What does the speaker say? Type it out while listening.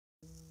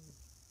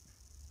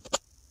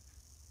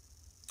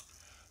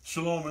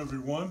Shalom,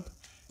 everyone.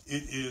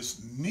 It is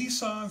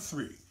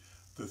Nissan3,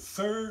 the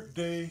third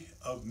day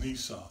of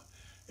Nissan.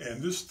 And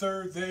this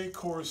third day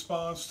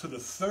corresponds to the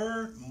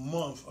third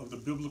month of the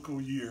biblical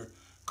year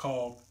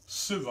called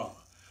Sivan.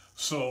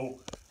 So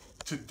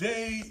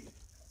today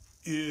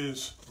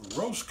is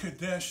Rosh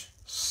Kodesh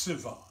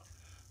Sivan.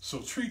 So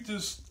treat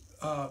this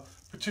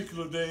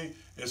particular day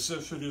as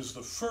if it is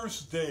the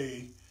first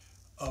day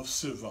of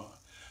Sivan.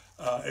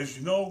 As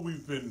you know,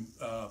 we've been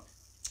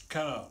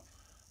kind of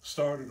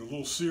started a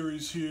little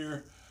series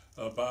here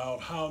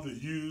about how to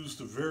use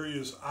the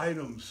various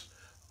items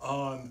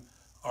on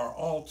our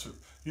altar.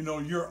 You know,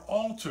 your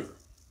altar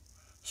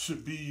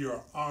should be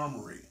your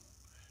armory.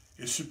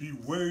 It should be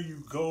where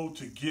you go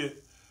to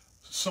get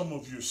some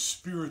of your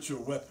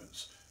spiritual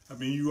weapons. I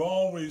mean, you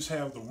always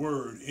have the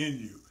word in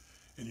you,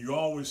 and you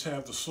always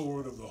have the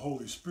sword of the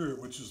Holy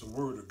Spirit, which is the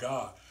word of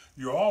God.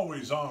 You're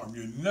always armed.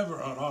 You're never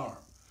unarmed.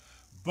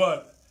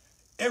 But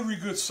every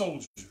good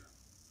soldier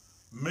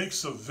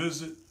makes a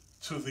visit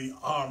to the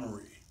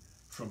armory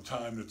from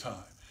time to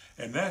time.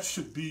 And that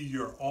should be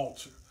your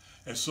altar.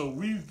 And so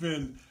we've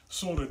been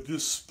sort of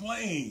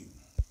displaying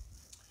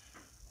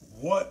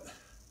what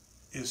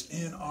is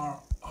in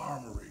our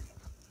armory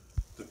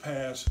the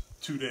past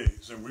 2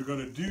 days. And we're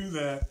going to do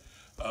that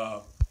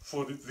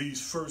for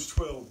these first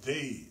 12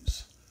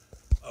 days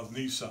of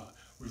Nissan.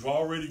 We've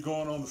already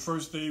gone on the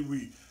first day.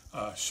 We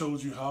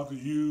showed you how to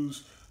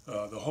use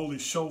the holy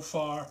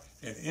shofar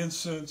and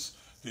incense.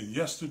 Then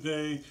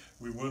yesterday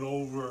we went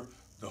over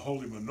the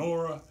holy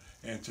menorah,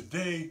 and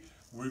today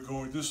we're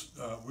going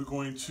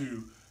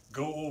to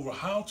go over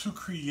how to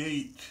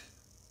create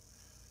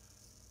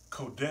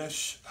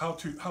Kodesh, how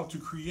to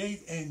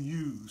create and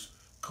use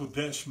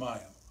Kodesh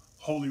Mayim,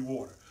 holy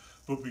water.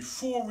 But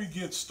before we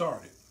get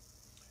started,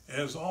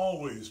 as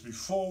always,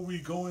 before we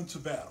go into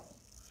battle,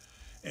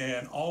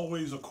 and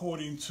always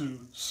according to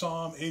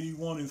Psalm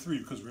 81:3,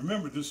 because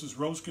remember, this is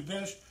Rosh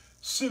Kodesh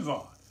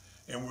Sivan,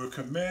 and we're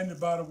commanded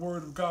by the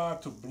word of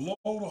God to blow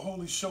the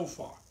holy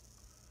shofar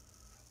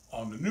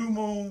on the new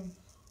moon,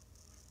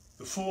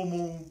 the full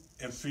moon,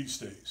 and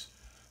feast days.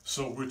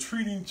 So we're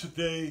treating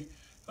today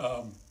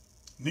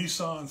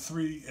Nissan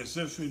 3 as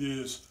if it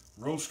is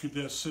Rosh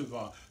Kodesh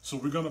Sivan. So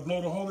we're going to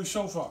blow the holy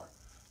shofar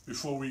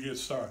before we get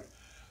started.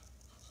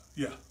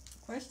 Yeah.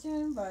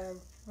 Question by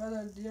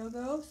Brother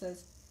Diogo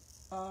says,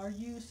 are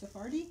you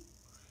Sephardi?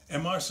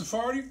 Am I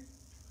Sephardi?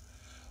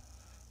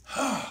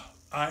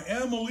 I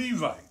am a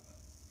Levite,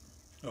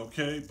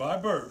 okay, by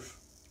birth,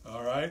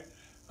 all right?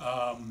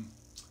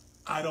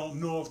 I don't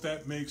know if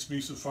that makes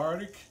me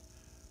Sephardic.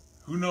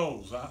 Who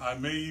knows? I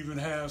may even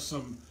have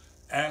some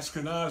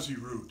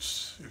Ashkenazi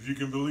roots, if you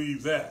can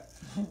believe that,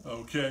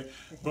 okay?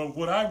 But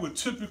what I would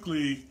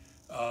typically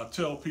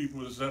tell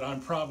people is that I'm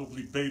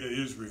probably Beta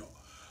Israel.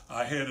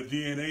 I had a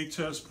DNA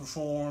test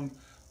performed,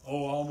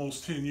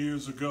 almost 10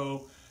 years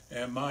ago,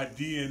 and my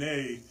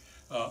DNA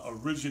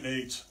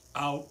originates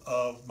out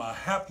of, my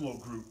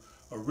haplogroup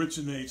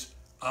originates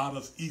out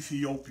of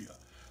Ethiopia.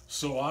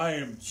 So I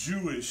am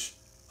Jewish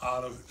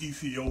out of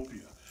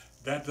Ethiopia.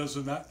 That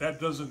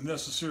doesn't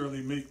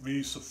necessarily make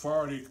me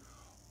Sephardic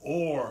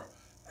or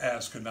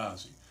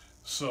Ashkenazi.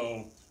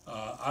 So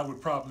I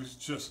would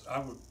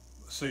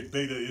say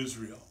Beta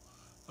Israel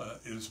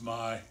is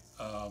my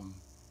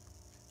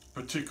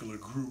particular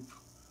group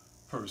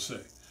per se.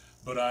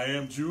 But I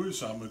am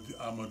Jewish.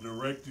 I'm a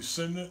direct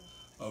descendant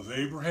of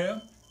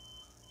Abraham.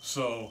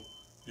 So,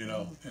 you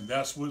know, and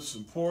that's what's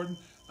important.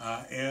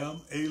 I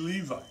am a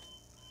Levite.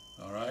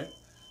 All right.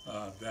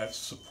 That's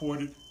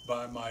supported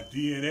by my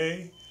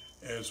DNA,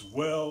 as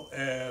well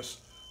as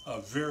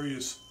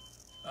various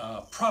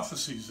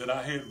prophecies that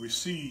I had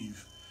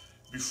received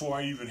before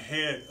I even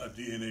had a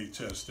DNA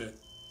test that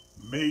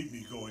made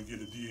me go and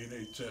get a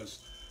DNA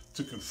test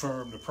to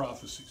confirm the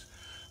prophecies.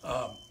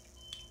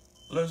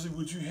 Leslie,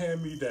 would you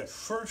hand me that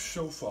first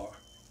shofar?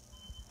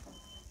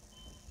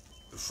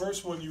 The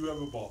first one you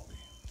ever bought me.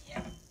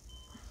 Yeah.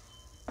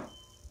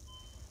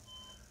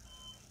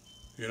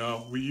 You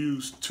know, we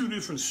used 2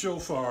 different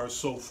shofars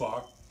so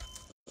far.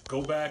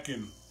 Go back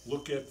and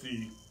look at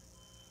the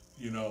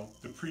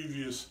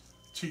previous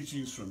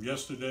teachings from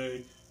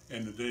yesterday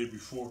and the day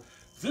before.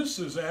 This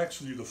is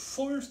actually the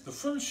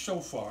first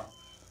shofar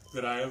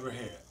that I ever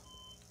had.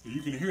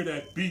 You can hear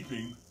that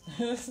beeping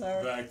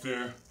back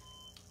there.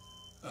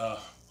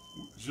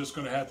 Just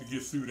going to have to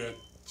get through that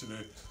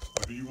today.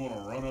 Or do you want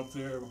to run up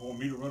there? Want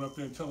me to run up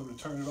there and tell them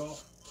to turn it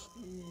off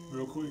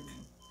real quick?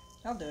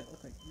 I'll do it real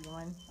quick. You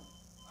mind?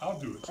 I'll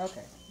do it.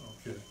 Okay.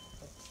 Okay.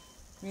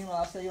 Meanwhile,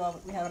 I'll show you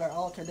what we have at our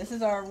altar. This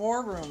is our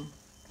war room.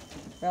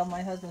 Well,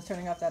 my husband's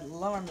turning off that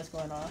alarm that's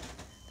going off.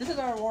 This is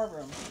our war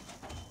room.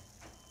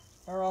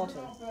 Our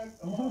altar.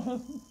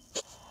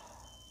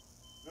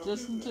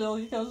 Just until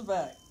he comes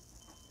back.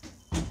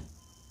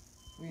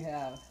 We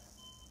have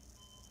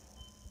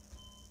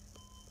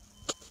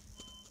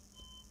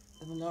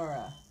the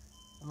menorah,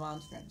 the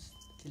monstrance,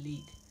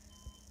 Talit.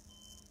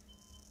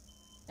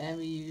 And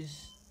we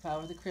use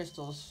power of the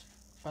crystals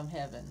from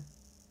heaven.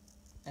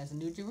 As the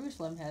New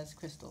Jerusalem has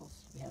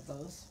crystals. We have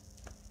those.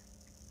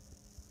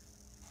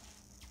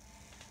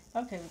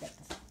 Okay, we got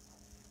this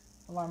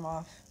alarm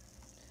off.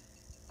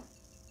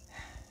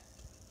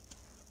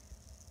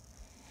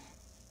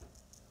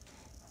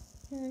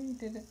 Yeah, you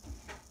did it.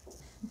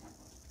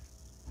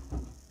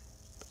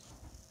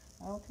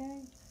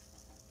 Okay.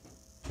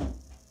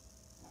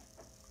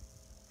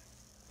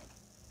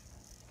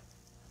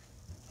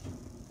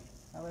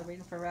 While we're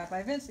waiting for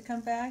Rabbi Vince to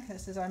come back,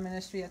 this is our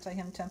ministry at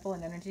Mayim Temple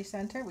and Energy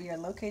Center. We are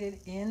located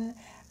in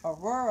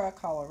Aurora,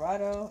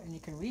 Colorado, and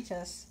you can reach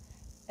us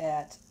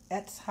at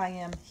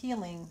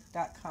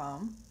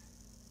etzchaimhealing.com.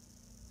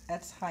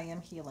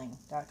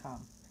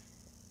 etzchaimhealing.com.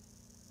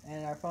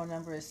 And our phone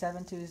number is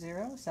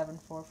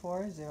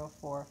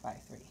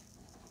 720-744-0453.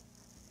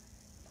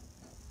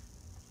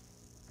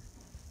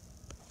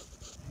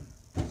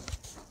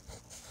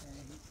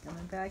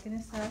 Coming back in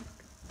a sec.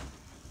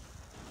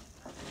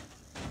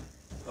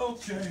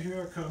 Okay,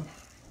 here I come.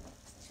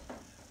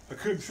 I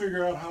couldn't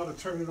figure out how to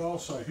turn it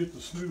off, so I hit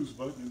the snooze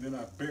button and then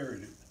I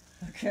buried it.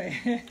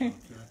 Okay. Okay.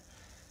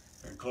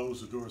 And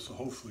closed the door, so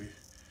hopefully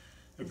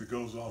if it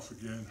goes off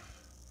again,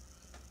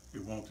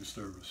 it won't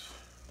disturb us.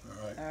 All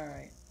right? All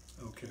right.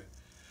 Okay.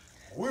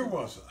 Where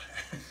was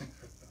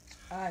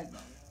I? I'm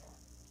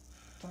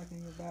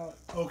talking about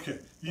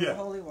yeah.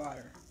 holy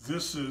water.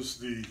 This is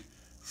the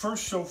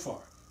first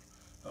shofar.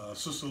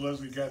 Sister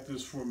Leslie got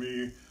this for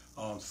me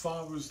on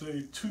Father's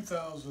Day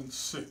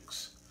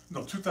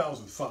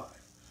 2005.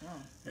 Oh.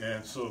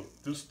 And so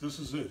this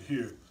is it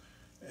here.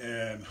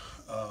 And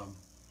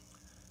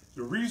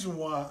the reason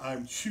why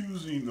I'm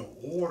choosing the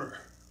order,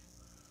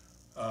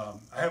 I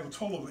have a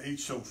total of 8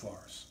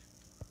 shofars,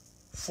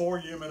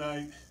 4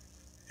 Yemenite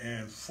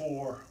and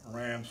 4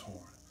 ram's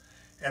horn.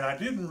 And I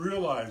didn't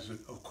realize it,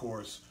 of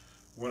course,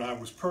 when I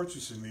was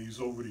purchasing these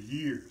over the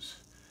years,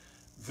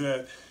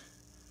 that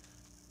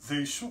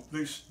they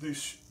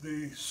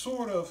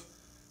sort of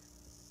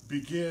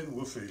begin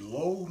with a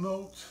low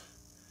note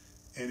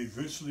and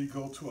eventually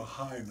go to a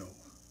high note.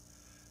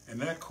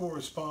 And that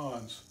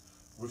corresponds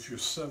with your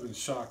 7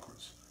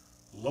 chakras.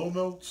 Low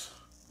notes,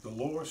 the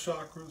lower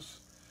chakras,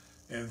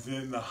 and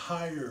then the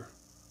higher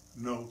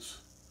notes,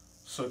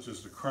 such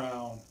as the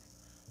crown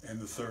and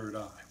the third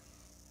eye.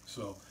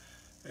 So,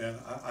 and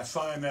I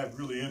find that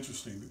really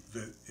interesting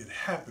that it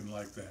happened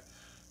like that,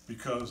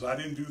 because I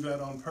didn't do that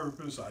on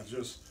purpose. I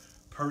just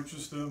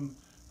purchased them.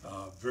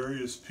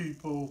 Various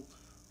people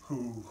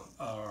who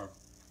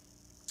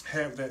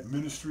have that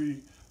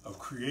ministry of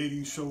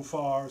creating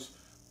shofars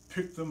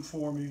picked them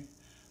for me.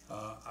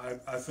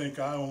 I think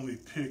I only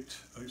picked,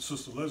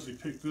 Sister Leslie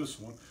picked this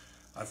one.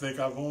 I think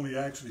I've only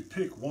actually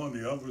picked one.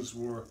 The others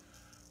were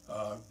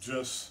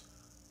just,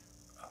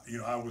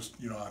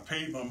 I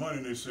paid my money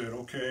and they said,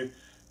 okay,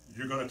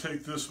 you're going to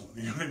take this one.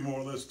 They more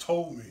or less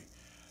told me,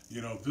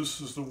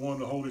 this is the one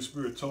the Holy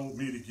Spirit told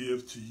me to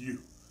give to you.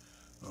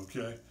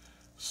 Okay?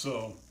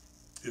 So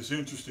it's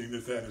interesting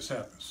that has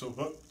happened. So,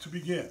 but to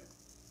begin,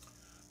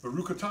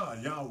 Baruch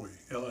atah Yahweh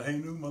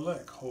Eloheinu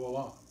melech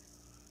ho'olam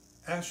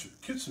Asher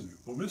Kitsanu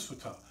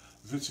Bomisvatah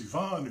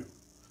Vitzivanu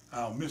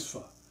Al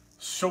Misvah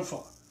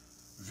Shofar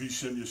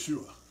Vishem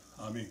Yeshua.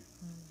 Amen.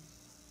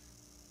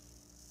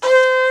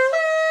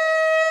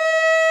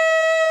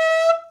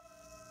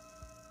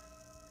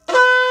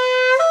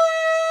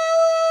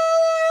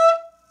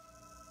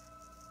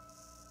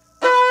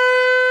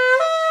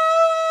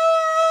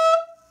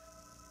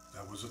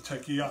 That was a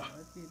tekiyah.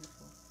 That's beautiful.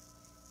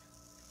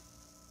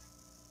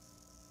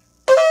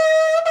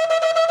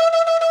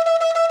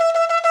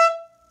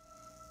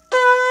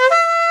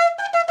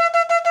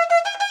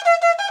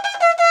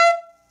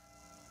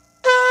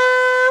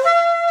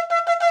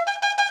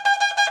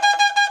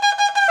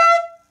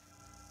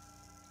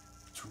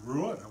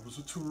 That was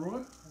a Turua. I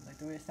like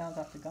the way it sounds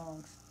off the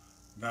gongs.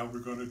 Now we're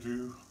going to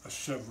do a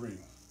Chevrin,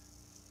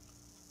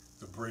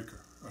 the breaker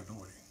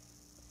anointing.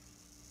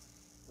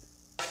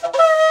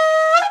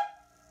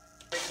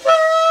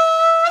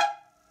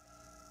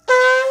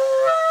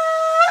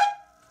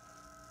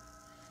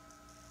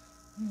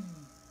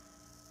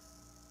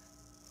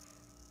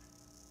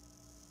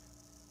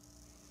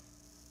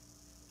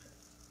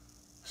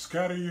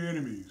 Scatter your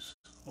enemies,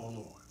 O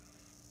Lord.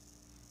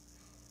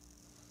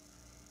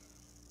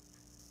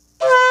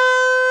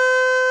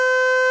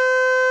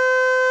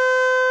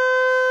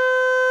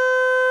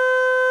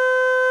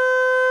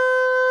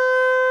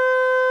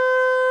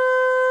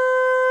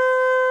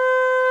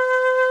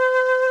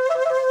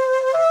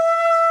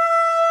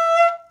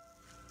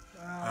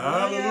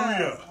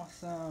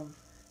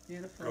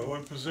 Go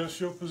and possess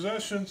your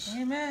possessions.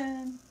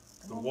 Amen.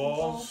 The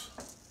walls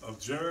of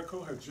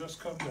Jericho have just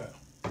come down.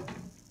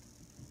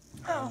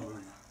 Hallelujah.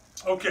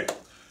 Okay,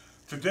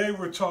 today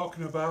we're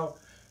talking about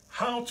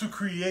how to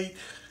create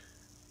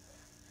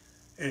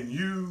and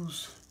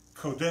use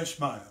Kodesh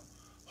Mayim,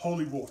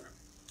 holy water.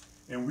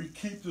 And we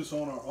keep this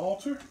on our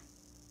altar.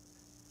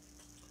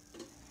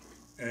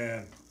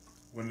 And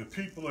when the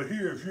people are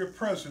here, if you're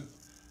present,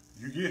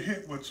 you get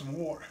hit with some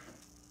water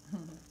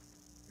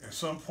at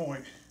some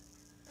point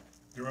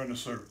during the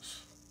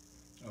service,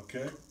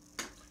 okay?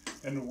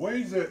 And the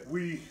way that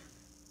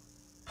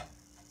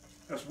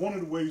that's one of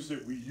the ways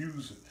that we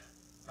use it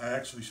I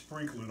actually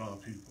sprinkle it on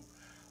people.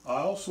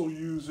 I also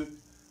use it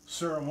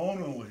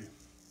ceremonially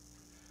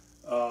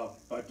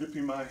by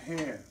dipping my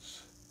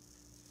hands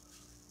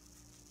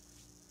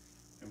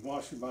and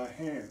washing my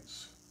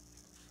hands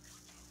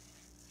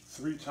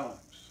 3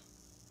 times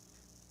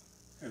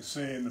and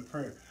saying the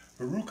prayer,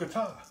 Baruch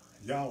atah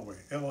Yahweh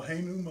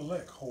Eloheinu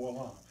melech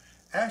ho'olam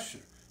asher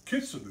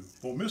kitzanu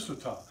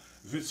bomisatah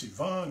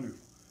vitzivanu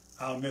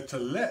al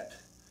netelet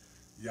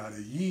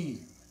yadayim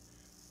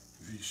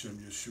vishem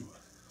Yeshua.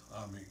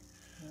 Amen.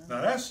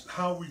 Now that's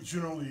how we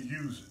generally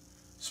use it.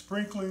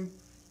 Sprinkling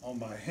on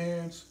my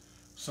hands.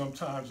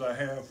 Sometimes I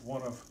have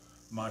one of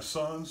my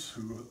sons,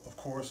 who of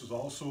course is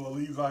also a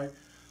Levite,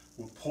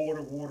 will pour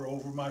the water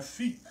over my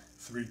feet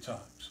 3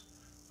 times,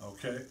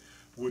 okay?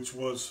 Which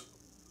was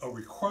a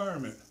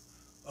requirement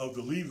of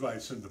the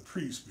Levites and the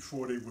priests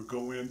before they would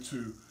go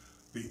into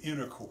the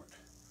inner court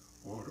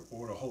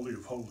or the Holy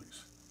of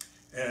Holies.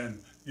 And,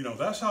 you know,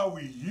 that's how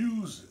we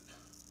use it.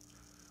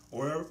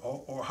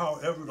 Or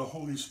however the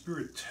Holy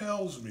Spirit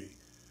tells me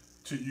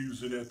to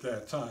use it at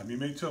that time. He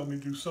may tell me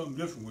to do something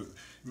different with it.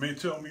 He may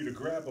tell me to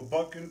grab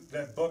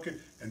that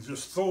bucket, and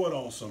just throw it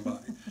on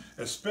somebody,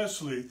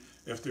 especially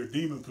if they're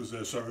demon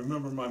possessed. I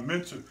remember my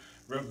mentor,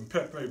 Reverend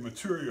Pepe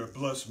Materia,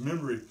 blessed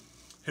memory,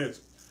 had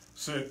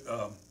said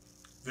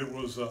there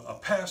was a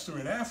pastor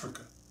in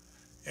Africa,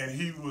 and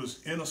he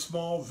was in a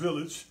small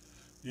village,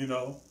 you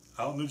know,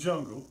 out in the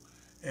jungle,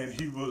 and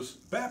he was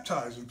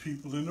baptizing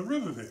people in the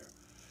river there.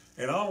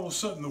 And all of a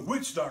sudden, the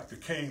witch doctor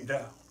came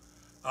down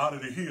out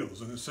of the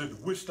hills, and it said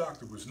the witch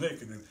doctor was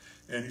naked.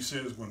 And he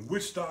says, when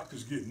witch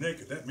doctors get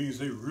naked, that means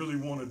they really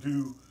want to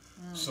do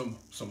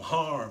some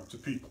harm to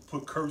people,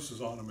 put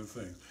curses on them and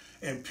things.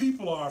 And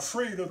people are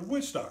afraid of the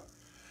witch doctor.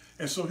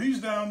 And so he's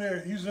down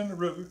there, he's in the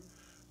river,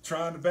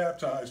 trying to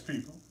baptize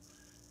people.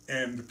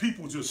 And the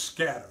people just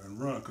scatter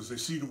and run because they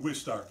see the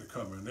witch doctor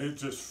coming. They're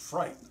just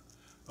frightened,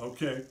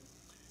 okay?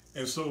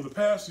 And so the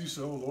pastor, he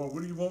said, oh, Lord,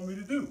 what do you want me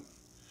to do?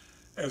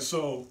 And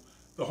so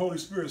the Holy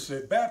Spirit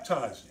said,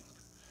 baptize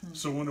him.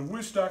 So when the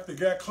witch doctor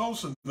got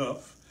close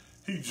enough,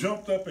 he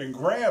jumped up and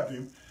grabbed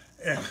him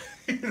and,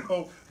 you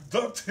know,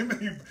 ducked him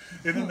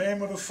in the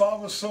name of the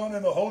Father, Son,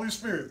 and the Holy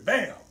Spirit.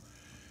 Bam!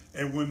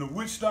 And when the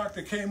witch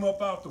doctor came up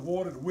out the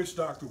water, the witch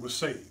doctor was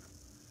saved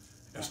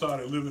and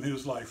started living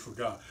his life for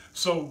God.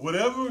 So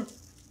whatever,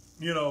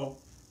 you know,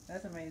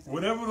 that's amazing.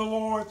 Whatever the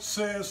Lord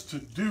says to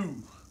do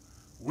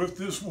with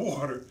this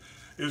water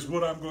is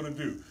what I'm going to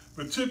do.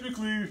 But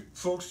typically,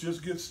 folks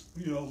just get,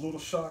 you know, a little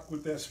shocked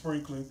with that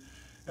sprinkling,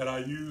 and I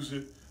use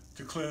it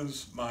to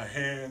cleanse my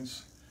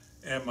hands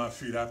and my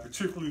feet. I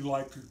particularly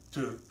like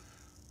to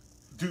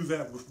do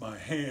that with my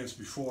hands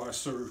before I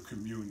serve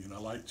communion. I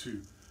like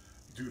to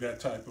do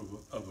that type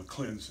of a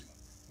cleansing,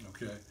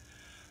 okay?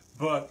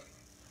 But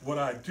what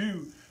I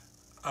do,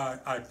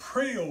 I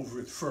pray over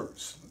it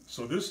first.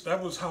 So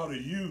that was how to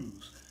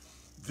use.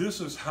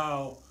 This is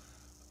how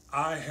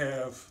I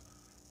have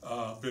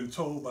been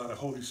told by the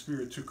Holy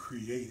Spirit to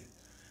create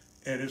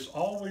it. And it's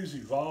always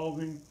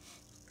evolving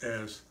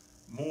as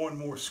more and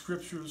more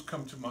scriptures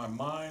come to my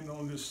mind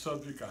on this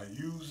subject. I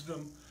use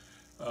them.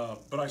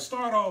 But I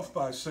start off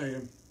by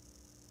saying,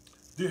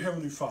 Dear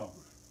Heavenly Father,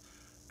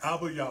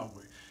 Abba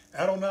Yahweh,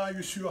 Adonai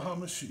Yeshua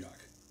HaMashiach,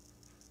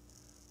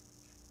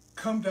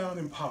 come down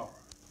in power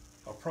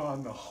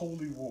upon the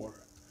holy water.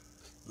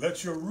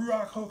 Let your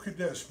Ruach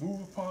HaKodesh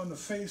move upon the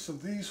face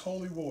of these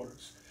holy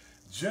waters,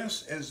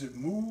 just as it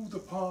moved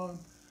upon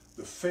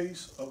the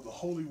face of the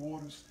holy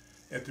waters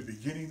at the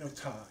beginning of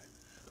time,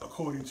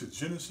 according to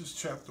Genesis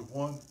chapter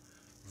 1,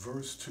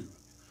 verse 2.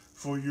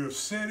 For you have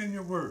said in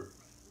your word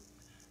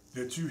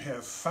that you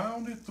have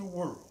founded the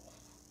world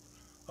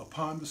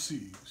upon the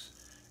seas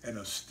and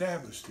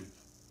established it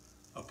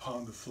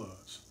upon the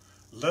floods.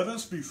 Let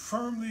us be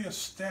firmly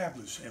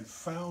established and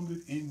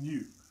founded in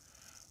you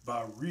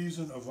by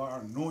reason of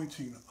our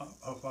anointing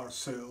of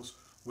ourselves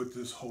with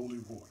this holy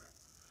water.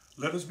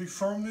 Let us be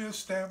firmly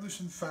established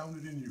and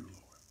founded in you, Lord.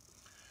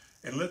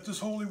 And let this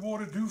holy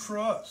water do for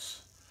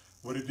us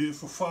what it did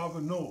for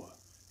Father Noah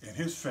and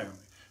his family.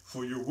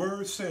 For your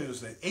word says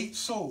that 8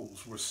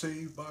 souls were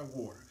saved by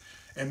water.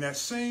 And that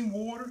same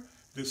water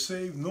that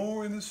saved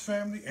Noah and his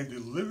family and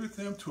delivered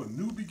them to a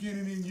new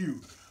beginning in you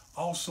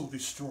also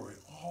destroyed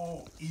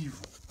all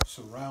evil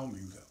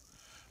surrounding them.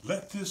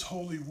 Let this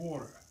holy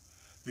water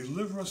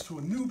deliver us to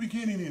a new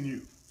beginning in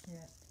you.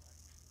 Yes.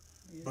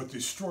 Yes. But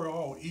destroy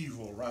all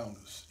evil around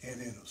us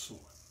and in us,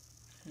 Lord.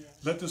 Yes.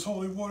 Let this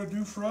holy water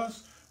do for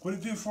us what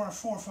it did for our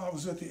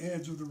forefathers at the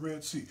edge of the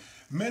Red Sea.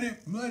 Let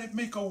it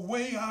make a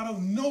way out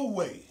of no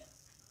way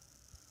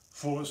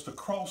for us to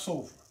cross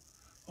over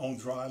on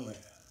dry land.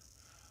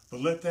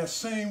 But let that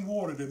same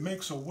water that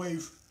makes a way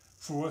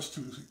for us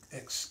to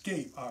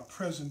escape our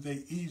present-day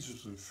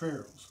Egypts and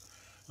Pharaohs,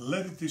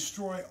 let it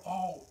destroy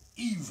all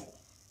evil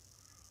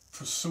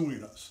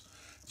pursuing us,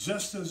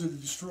 just as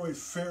it destroyed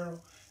Pharaoh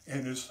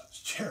and his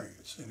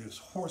chariots and his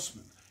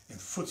horsemen and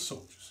foot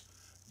soldiers.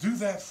 Do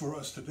that for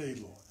us today,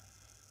 Lord,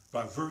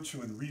 by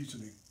virtue and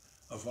reasoning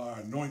of our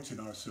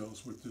anointing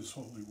ourselves with this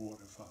holy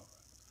water, Father.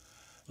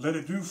 Let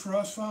it do for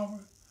us, Father,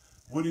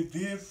 what it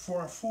did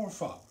for our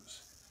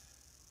forefathers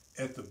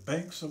at the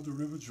banks of the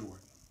River Jordan.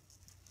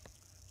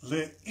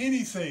 Let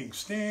anything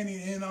standing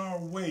in our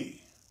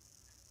way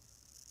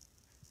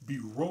be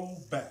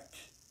rolled back,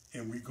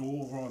 and we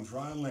go over on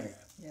dry land,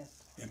 Yes.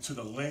 into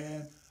the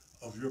land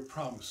of your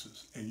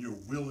promises and your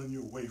will and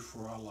your way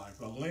for our life.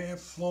 A land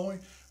flowing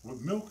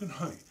with milk and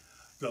honey,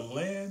 the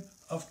land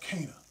of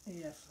Canaan.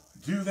 Yes.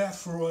 Do that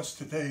for us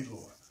today,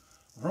 Lord.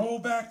 Roll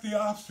back the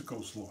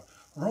obstacles, Lord.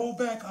 Roll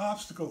back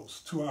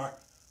obstacles to our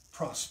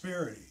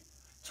prosperity,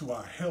 to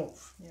our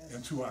health, Yes.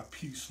 and to our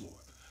peace, Lord,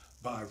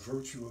 by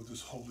virtue of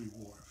this holy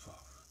water, Father.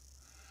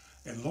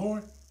 And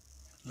Lord,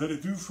 let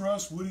it do for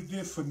us what it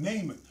did for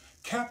Naaman,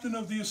 captain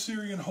of the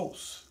Assyrian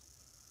hosts,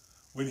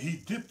 when he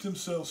dipped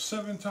himself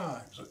 7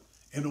 times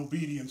in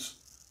obedience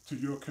to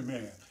your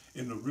command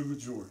in the River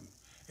Jordan,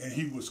 and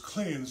he was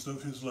cleansed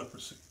of his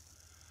leprosy.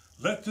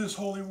 Let this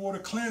holy water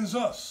cleanse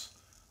us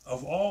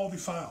of all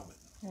defilement.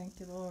 Thank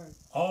you, Lord.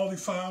 All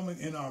defilement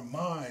in our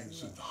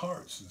minds and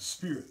hearts and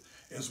spirit,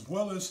 as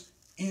well as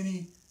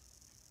any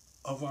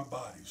of our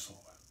bodies,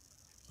 Lord.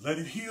 Let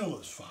it heal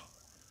us, Father.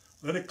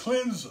 Let it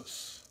cleanse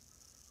us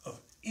of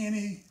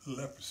any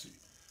leprosy,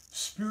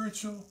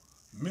 spiritual,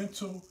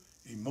 mental,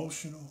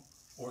 emotional,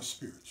 or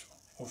spiritual,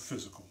 or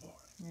physical, Lord.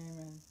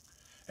 Amen.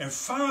 And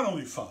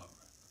finally, Father,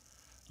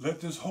 let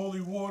this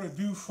holy water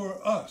do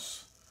for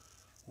us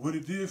what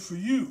it did for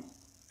you,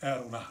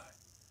 Adonai,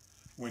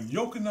 when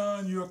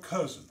Yochanan, your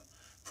cousin,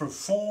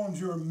 performed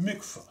your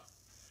mikvah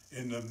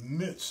in the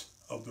midst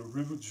of the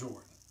River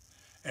Jordan.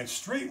 And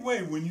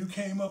straightway, when you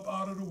came up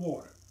out of the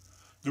water,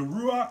 the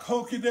Ruach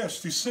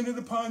HaKodesh descended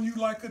upon you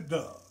like a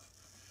dove,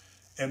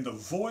 and the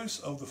voice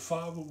of the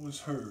Father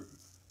was heard,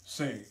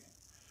 saying,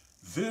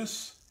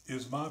 "This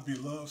is my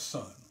beloved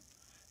Son,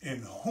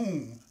 in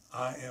whom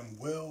I am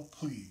well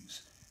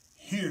pleased.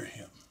 Hear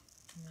him."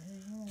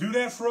 Amen. Do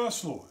that for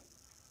us, Lord.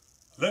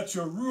 Let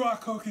your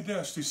Ruach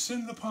HaKodesh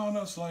descend upon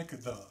us like a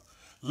dove.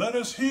 Let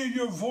us hear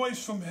your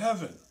voice from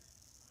heaven,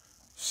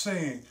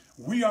 saying,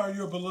 "We are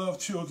your beloved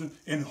children,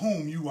 in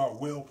whom you are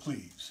well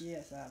pleased."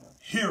 Yes, Abba.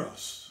 Hear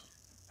us.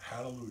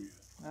 Hallelujah.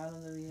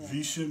 Hallelujah.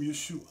 Vishem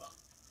Yeshua.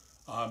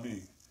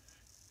 Amen.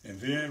 And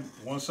then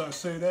once I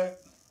say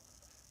that,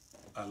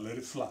 I let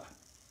it fly.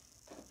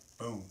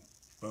 Boom,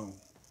 boom,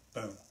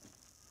 boom.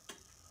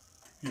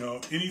 You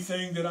know,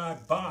 anything that I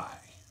buy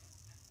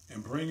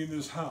and bring in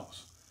this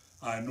house,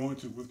 I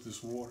anoint it with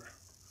this water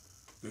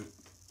that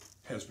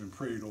has been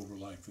prayed over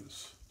like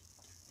this.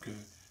 Okay?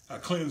 I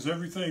cleanse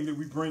everything that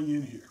we bring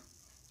in here.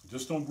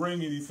 Just don't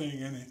bring anything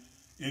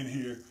in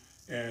here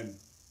and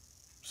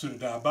sit it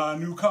down. Buy a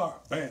new car.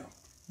 Bam.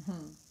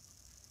 Mm-hmm.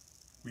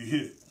 We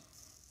hit it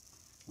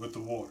with the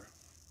water.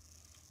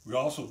 We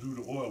also do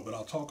the oil, but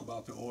I'll talk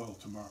about the oil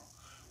tomorrow.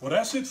 Well,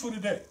 that's it for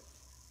today.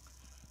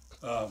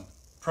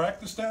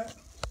 Practice that.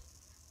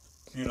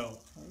 You know,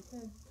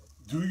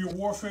 do your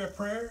warfare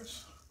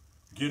prayers.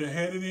 Get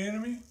ahead of the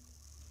enemy.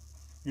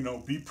 You know,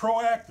 be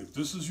proactive.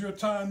 This is your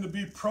time to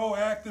be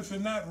proactive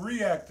and not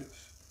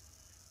reactive.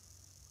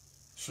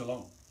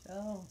 Shalom.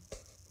 Shalom.